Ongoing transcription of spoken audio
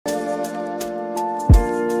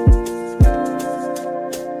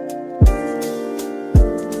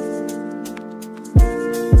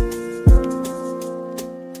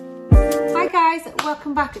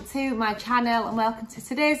back to my channel and welcome to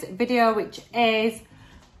today's video, which is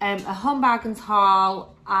a home bargains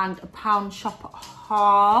haul and a pound shop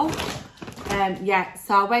haul. Yeah,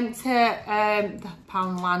 so I went to the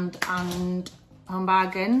Poundland and home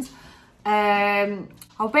bargains.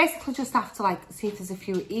 I'll basically just have to see if there's a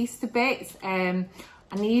few Easter bits. I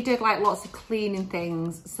needed lots of cleaning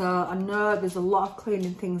things, so I know there's a lot of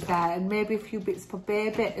cleaning things there, and maybe a few bits for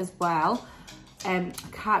baby as well. I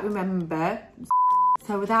can't remember.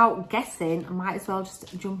 So without guessing, I might as well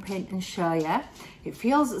just jump in and show you. It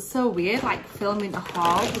feels so weird filming a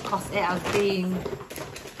haul because it has been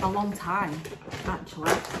a long time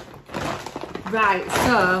actually. Right,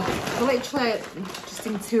 so I'm literally just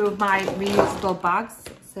in two of my reusable bags,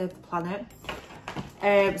 save the planet.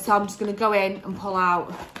 So I'm just going to go in and pull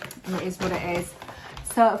out, and it is what it is.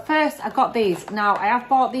 So first I got these. Now I have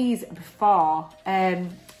bought these before.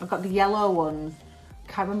 I've got the yellow ones.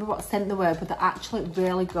 Can't remember what scent they were, but they're actually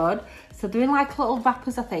really good. So they're in little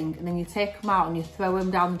wrappers, I think, and then you take them out and you throw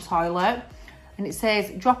them down the toilet. And it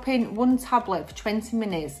says drop in 1 tablet for 20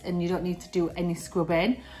 minutes and you don't need to do any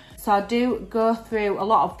scrubbing. So I do go through a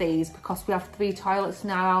lot of these because we have 3 toilets in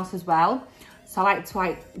our house as well. So I like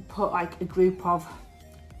to put a group of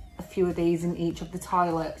a few of these in each of the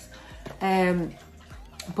toilets.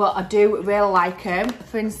 But I do really like them.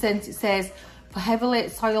 For instance, it says for heavily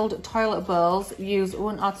soiled toilet bowls, use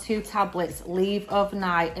 1 or 2 tablets, leave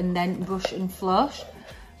overnight and then brush and flush.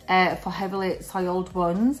 For heavily soiled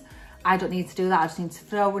ones, I don't need to do that. I just need to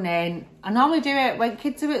throw one in. I normally do it when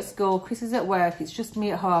kids are at school, Chris is at work, it's just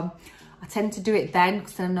me at home. I tend to do it then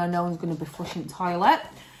because then I know no one's going to be flushing the toilet.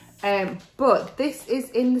 But this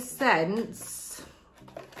is in the sense,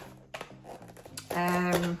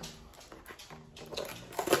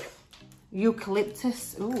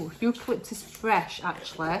 eucalyptus. Ooh, eucalyptus fresh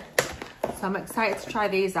actually. So I'm excited to try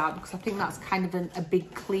these out because I think that's kind of a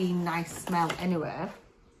big, clean, nice smell anyway.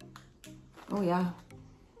 Oh yeah,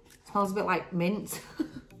 smells a bit like mint.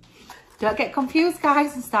 Don't get confused,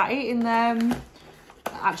 guys, and start eating them. It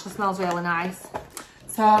actually smells really nice.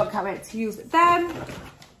 So can't wait to use them.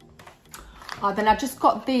 Oh, then I just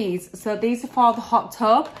got these. So these are for the hot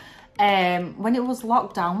tub. When it was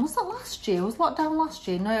lockdown, was that last year? Was lockdown last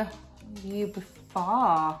year? No, year before.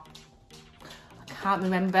 I can't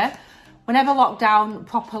remember. Whenever lockdown,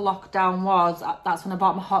 proper lockdown was, that's when I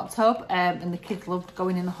bought my hot tub, and the kids loved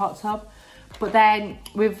going in the hot tub. But then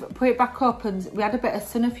we've put it back up, and we had a bit of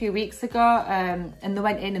sun a few weeks ago, and they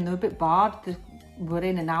went in and they were a bit bored. They were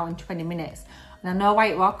in and out in 20 minutes. And I know why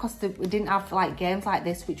it was, because we didn't have games like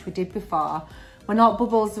this, which we did before. When all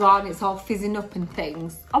bubbles are on, it's all fizzing up and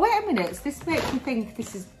things. Oh, wait a minute, this makes me think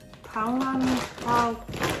this is Poundland. Oh.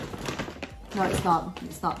 No, it's not.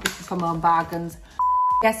 It's not. This is from Home Bargains.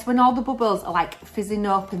 Yes, when all the bubbles are fizzing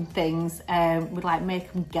up and things, we'd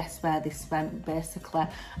make them guess where this went, basically.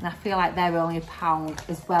 And I feel like they're only £1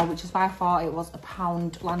 as well, which is why I thought it was a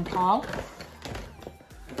Poundland haul.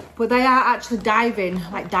 But they are actually diving,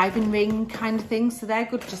 diving ring kind of things. So they're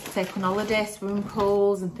good just to take on holiday, swimming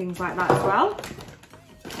pools and things like that as well.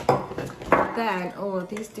 Then, oh,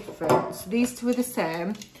 these different. So these two are the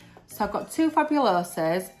same. So I've got 2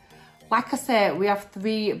 Fabulosas. Like I say, we have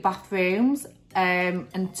 3 bathrooms,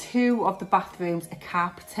 and 2 of the bathrooms are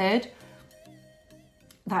carpeted.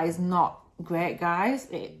 That is not great, guys.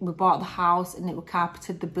 We bought the house and it was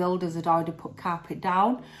carpeted. The builders had already put carpet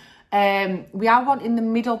down. We are wanting the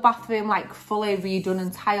middle bathroom fully redone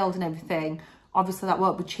and tiled and everything. Obviously that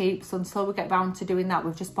won't be cheap, so until we get round to doing that,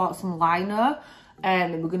 we've just bought some lino,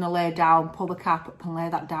 and we're going to lay down, pull the carpet up and lay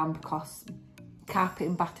that down because carpet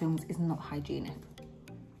in bathrooms is not hygienic.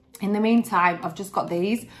 In the meantime, I've just got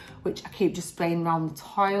these, which I keep just spraying around the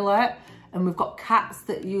toilet, and we've got cats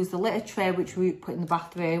that use the litter tray, which we put in the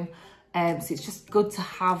bathroom. So it's just good to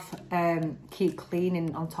have, keep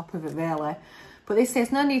cleaning on top of it really. But this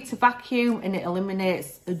says no need to vacuum, and it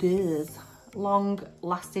eliminates odors, long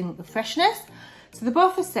lasting freshness. So they're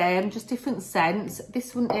both the same, just different scents.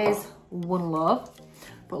 This one is One Love,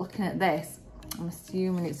 but looking at this, I'm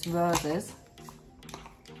assuming it's roses.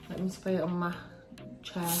 Let me spray it on my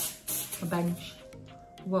chair, a bench.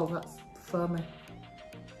 Whoa, that's foamy.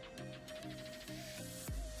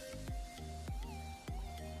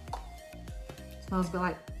 Smells a bit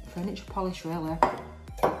like furniture polish really.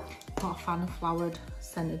 Not a fan of flowered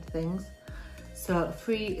scented things. So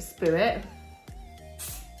Free Spirit.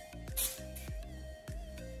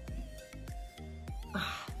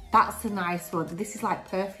 That's a nice one. This is like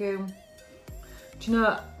perfume. Do you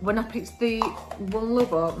know, when I picked the One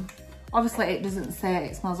Love up, obviously it doesn't say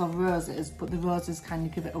it smells of roses, but the roses kind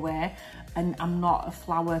of give it away. And I'm not a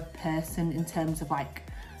flower person in terms of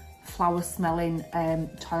flower smelling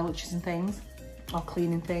toiletries and things, or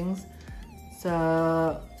cleaning things.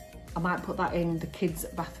 So I might put that in the kids'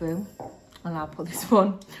 bathroom, and I'll put this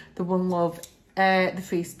one, the One Love, the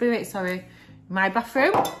Free Spirit, sorry, in my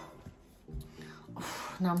bathroom.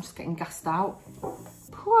 Now I'm just getting gassed out.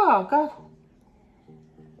 Oh God.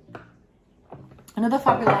 Another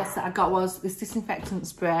fabulous that I got was this disinfectant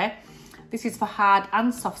spray. This is for hard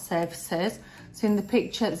and soft surfaces. So in the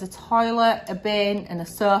picture, there's a toilet, a bin, and a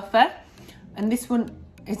sofa. And this one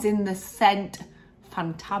is in the scent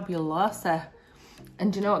Fantabulosa.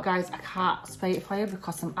 And do you know what, guys? I can't spray it for you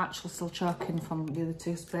because I'm actually still choking from the other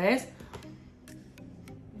two sprays.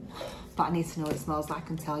 But I need to know what it smells like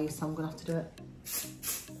and tell you, so I'm gonna have to do it.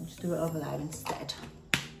 I'll just do it over there instead.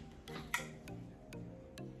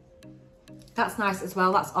 That's nice as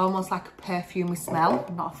well. That's almost like a perfumey smell,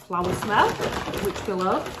 not a flower smell, which we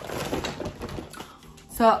love.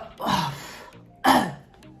 So, oh, I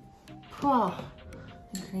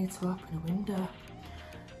think I need to open a window.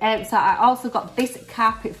 So I also got this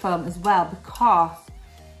carpet foam as well, because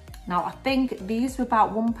now I think these were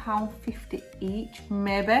about £1.50 each,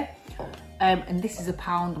 maybe. And this is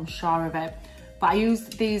 £1, I'm sure of it. But I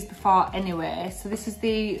used these before anyway. So this is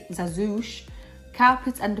the Zazouche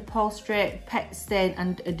Carpet and Upholstery Pet Stain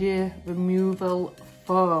and Odor Removal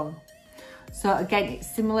Foam. So again,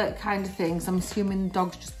 it's similar kind of things. I'm assuming the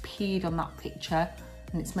dog's just peed on that picture,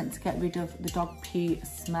 and it's meant to get rid of the dog pee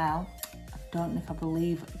smell. I don't know if I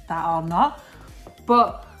believe that or not,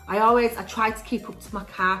 but I try to keep up to my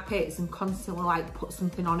carpets and constantly like put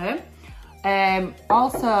something on them.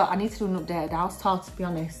 Also, I need to do an updated house tour, to be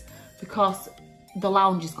honest, because the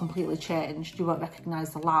lounge is completely changed. You won't recognise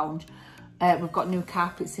the lounge. We've got new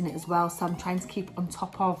carpets in it as well, so I'm trying to keep on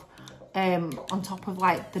top of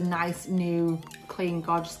like the nice new clean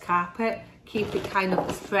gorgeous carpet, keep it kind of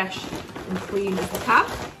as fresh and clean as we can.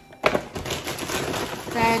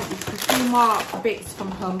 Then a few more bits from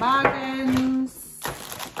Home Bargains.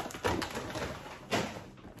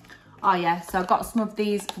 Oh yeah, so I got some of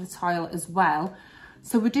these for the toilet as well.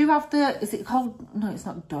 So we do have the, is it called, no it's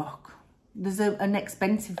not Duck. There's an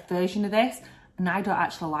expensive version of this, and I don't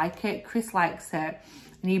actually like it. Chris likes it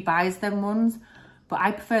and he buys them ones, but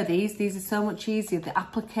I prefer these. These are so much easier. The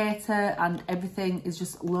applicator and everything is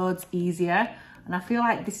just loads easier, and I feel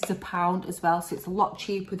like this is £1 as well, so it's a lot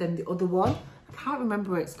cheaper than the other one. I can't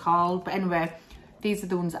remember what it's called, but anyway, these are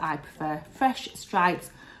the ones that I prefer. Fresh Stripes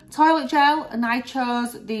toilet gel, and I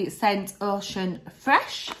chose the scent Ocean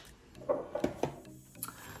Fresh.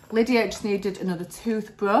 Lydia just needed another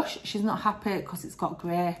toothbrush. She's not happy because it's got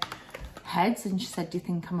grey heads, and she said, do you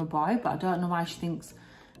think I'm a boy? But I don't know why she thinks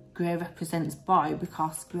grey represents boy,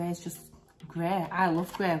 because grey is just grey. I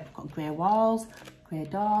love grey. I've got grey walls, grey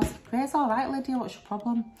doors. Grey's all right, Lydia, what's your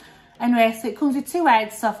problem? Anyway, so it comes with 2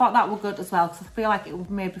 heads, so I thought that would good as well, because I feel like it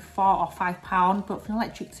would maybe £4 or £5, but for an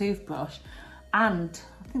electric toothbrush, and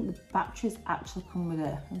I think the batteries actually come with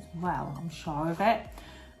it as well, I'm sure of it.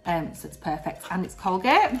 So it's perfect, and it's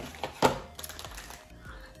Colgate.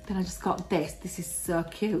 Then I just got this. This is so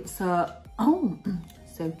cute. So, oh,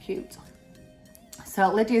 so cute.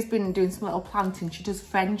 So Lydia's been doing some little planting. She does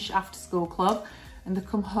French after school club, and they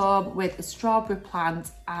come home with a strawberry plant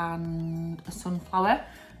and a sunflower,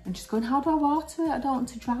 and she's going, how do I water it? I don't want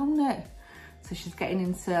to drown it. So she's getting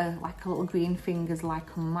into like a little green fingers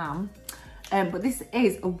like a mum. But this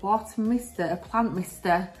is a water mister, a plant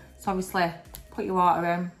mister. So obviously put your water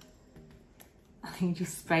in and then you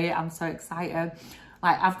just spray it. I'm so excited.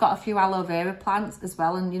 Like, I've got a few aloe vera plants as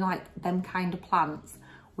well, and you know, like them kind of plants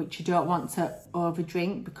which you don't want to over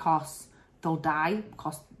drink because they'll die,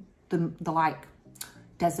 because they're like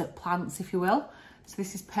desert plants, if you will. So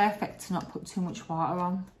this is perfect to not put too much water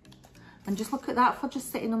on. And just look at that for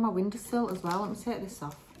just sitting on my windowsill as well. Let me take this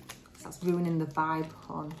off, because that's ruining the vibe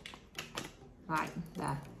on. Right,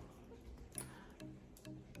 there.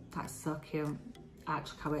 That's so cute. I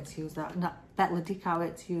actually can't wait to use that. And I bet Lydia can't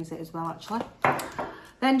wait to use it as well, actually.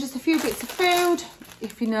 Then just a few bits of food.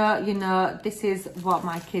 If you know, you know. This is what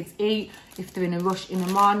my kids eat. If they're in a rush in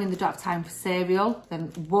the morning, they don't have time for cereal,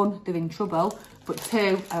 then 1, they're in trouble. But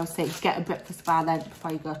 2, I would say get a breakfast bar then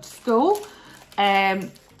before you go to school.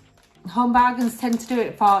 Home Bargains tend to do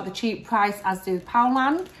it for the cheap price, as do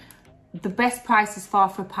Poundland. The best price is for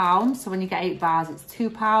 £1, so when you get 8 bars, it's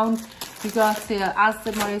 £2. If you go to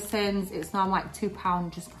Asda, Morrison's, it's now like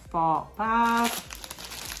 £2 just for 4 bars.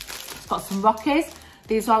 It's got some Rockies.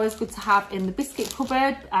 These are always good to have in the biscuit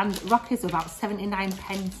cupboard, and Rockies are about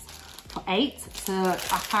 79p for 8. So I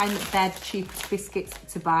find that they're the cheapest biscuits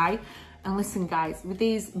to buy. And listen guys, with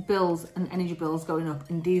these bills and energy bills going up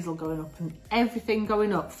and diesel going up and everything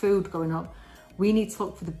going up, food going up, we need to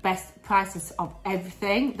look for the best prices of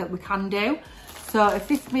everything that we can do. So if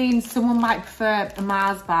this means someone might prefer a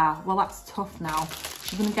Mars bar, well, that's tough now.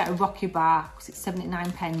 You're going to get a Rocky bar because it's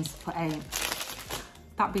 79p for 8.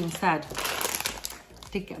 That being said, I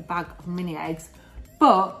did get a bag of mini eggs,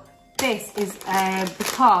 but this is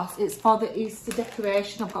because it's for the Easter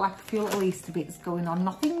decoration. I've got like a few little Easter bits going on,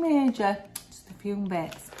 nothing major, just a few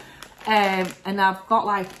bits. And I've got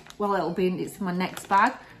like, well, it's in my next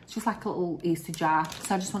bag. It's just like a little Easter jar.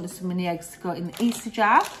 So I just wanted some mini eggs to go in the Easter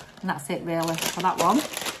jar. And that's it really for that one.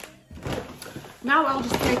 Now I'll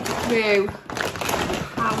just take you through the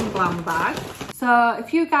Poundland bag. So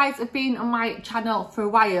if you guys have been on my channel for a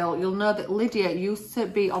while, you'll know that Lydia used to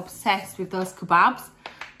be obsessed with those kebabs.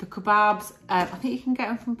 The kebabs, I think you can get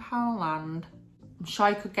them from Poundland. I'm sure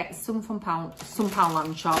you could get some from some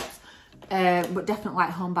Poundland shops. But definitely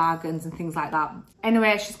like home bargains and things like that.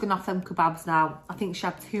 Anyway, she's gone off them kebabs now. I think she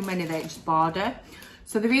had too many that it just bored her.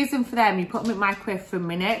 So the reason for them, you put them in the microwave for a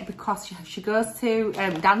minute because she goes to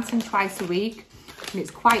dancing twice a week and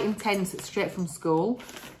it's quite intense, it's straight from school.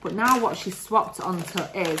 But now what she's swapped onto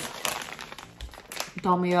is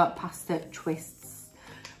Domio pasta twists.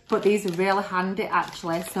 But these are really handy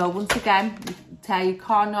actually. So once again, you tear your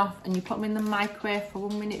corn off and you put them in the microwave for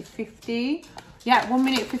 1 minute 15. Yeah, 1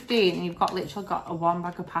 minute 15 and you've literally got a warm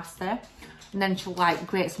bag of pasta. And then she'll like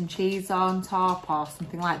grate some cheese on top or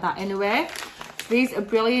something like that anyway. These are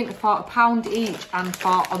brilliant for £1 each and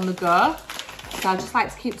for on the go. So I just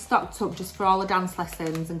like to keep stocked up just for all the dance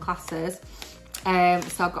lessons and classes. So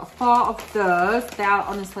I've got 4 of those. They are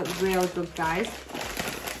honestly really good, guys.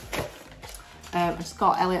 I just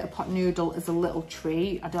got Elliot a pot noodle as a little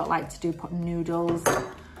treat. I don't like to do pot noodles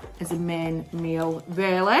as a main meal,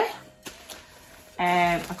 really.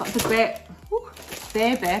 I've got the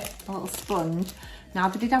baby, a little sponge. Now,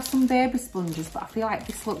 they did have some baby sponges, but I feel like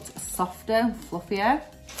this looked softer and fluffier.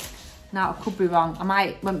 Now, I could be wrong.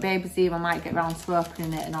 When baby's here, I might get round to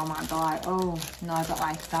opening it and I might go like, oh, no, I don't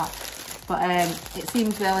like that. But it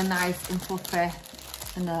seems really nice and fluffy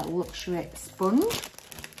and a luxury sponge.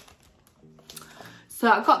 So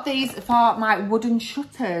I got these for my wooden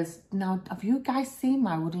shutters. Now, have you guys seen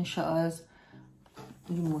my wooden shutters?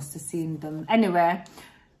 You must have seen them. Anyway,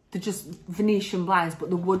 they're just Venetian blinds, but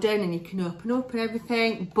they're wooden and you can open up and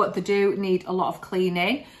everything, but they do need a lot of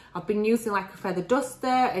cleaning. I've been using like a feather duster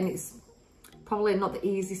and it's probably not the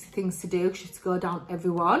easiest things to do because you have to go down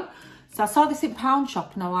every one. So I saw this in Pound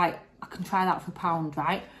Shop and I'm like, I can try that for £1,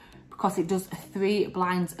 right? Because it does 3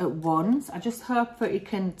 blinds at once. I just hope that you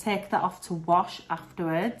can take that off to wash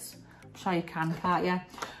afterwards. I'm sure you can, can't you?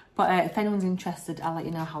 But if anyone's interested, I'll let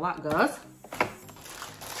you know how that goes.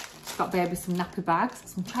 Got baby some nappy bags.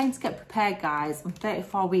 So I'm trying to get prepared, guys. I'm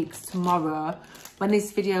 34 weeks tomorrow. When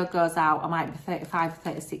this video goes out, I might be 35 or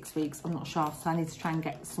 36 weeks. I'm not sure. So I need to try and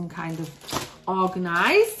get some kind of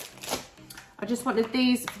organised. I just wanted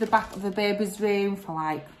these for the back of the baby's room for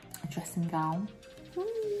like a dressing gown.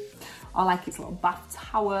 Or like its little bath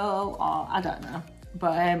towel, or I don't know.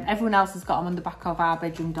 But everyone else has got them on the back of our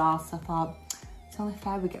bedroom door, so I thought it's only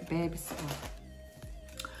fair we get baby stuff.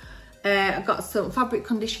 I've got some fabric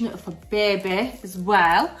conditioner for baby as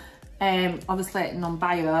well. Obviously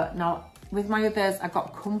non-bio. Now with my others I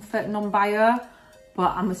got Comfort non-bio,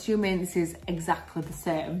 but I'm assuming this is exactly the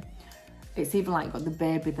same. It's even like got the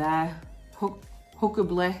baby there.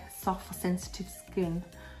 Huggably soft for sensitive skin.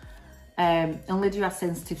 And Lydia has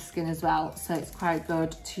sensitive skin as well, so it's quite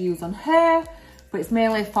good to use on her. But it's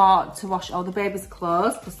mainly to wash all the baby's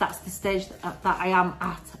clothes, because that's the stage that I am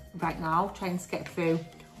at right now, trying to get through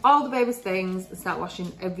all the baby's things and start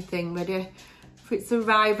washing everything ready for its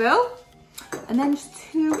arrival. And then just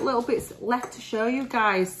 2 little bits left to show you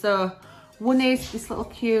guys. So one is this little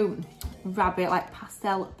cute rabbit, like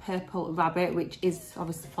pastel purple rabbit, which is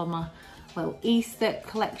obviously for my little Easter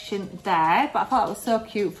collection there. But I thought it was so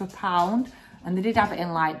cute for £1. And they did have it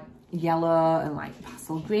in like yellow and like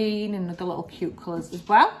pastel green and other little cute colours as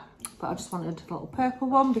well. But I just wanted a little purple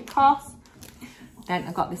one because then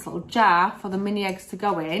I got this little jar for the mini eggs to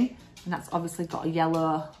go in, and that's obviously got a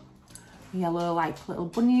yellow like little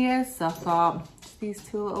bunny ears. So I thought these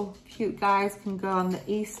 2 little cute guys can go on the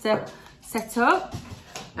Easter setup.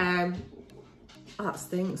 Oh, that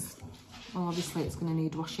stinks. Well, obviously it's going to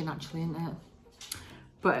need washing actually, isn't it?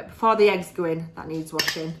 But before the eggs go in, that needs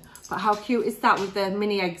washing. But how cute is that with the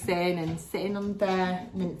mini eggs in and sitting on there?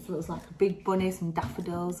 And then it looks like a big bunny, some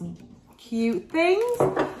daffodils and cute things.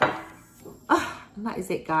 And that is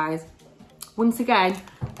it, guys. Once again,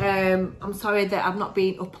 I'm sorry that I've not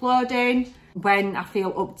been uploading. When I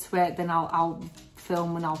feel up to it, then I'll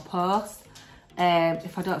film and I'll post.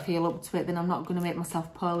 If I don't feel up to it, then I'm not going to make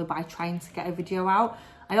myself poorly by trying to get a video out.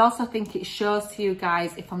 I also think it shows to you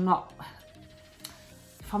guys if I'm not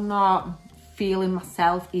feeling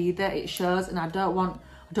myself either. It shows, and I don't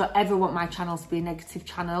ever want my channel to be a negative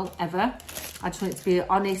channel, ever. I just want it to be an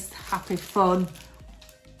honest, happy, fun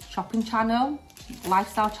shopping channel,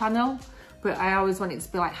 lifestyle channel, but I always want it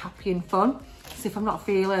to be like happy and fun. So if I'm not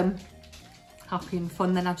feeling happy and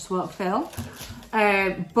fun, then I just won't film.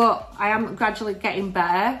 But I am gradually getting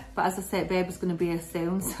better, but as I say, baby's going to be here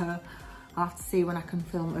soon, so I'll have to see when I can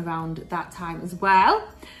film around that time as well.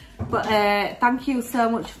 But thank you so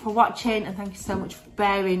much for watching, and thank you so much for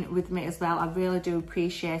bearing with me as well. I really do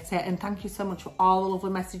appreciate it, and thank you so much for all the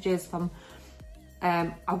lovely messages from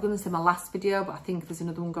I'm going to say my last video, but I think there's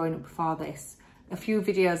another one going up before this. A few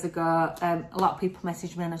videos ago, a lot of people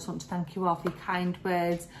messaged me, and I just want to thank you all for your kind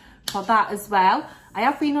words for that as well. I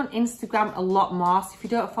have been on Instagram a lot more, so if you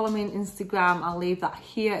don't follow me on Instagram, I'll leave that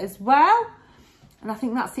here as well. And I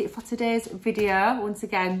think that's it for today's video. Once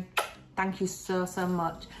again, thank you so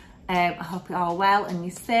much. I hope you're all well and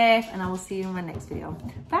you're safe, and I will see you in my next video.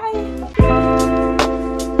 Bye.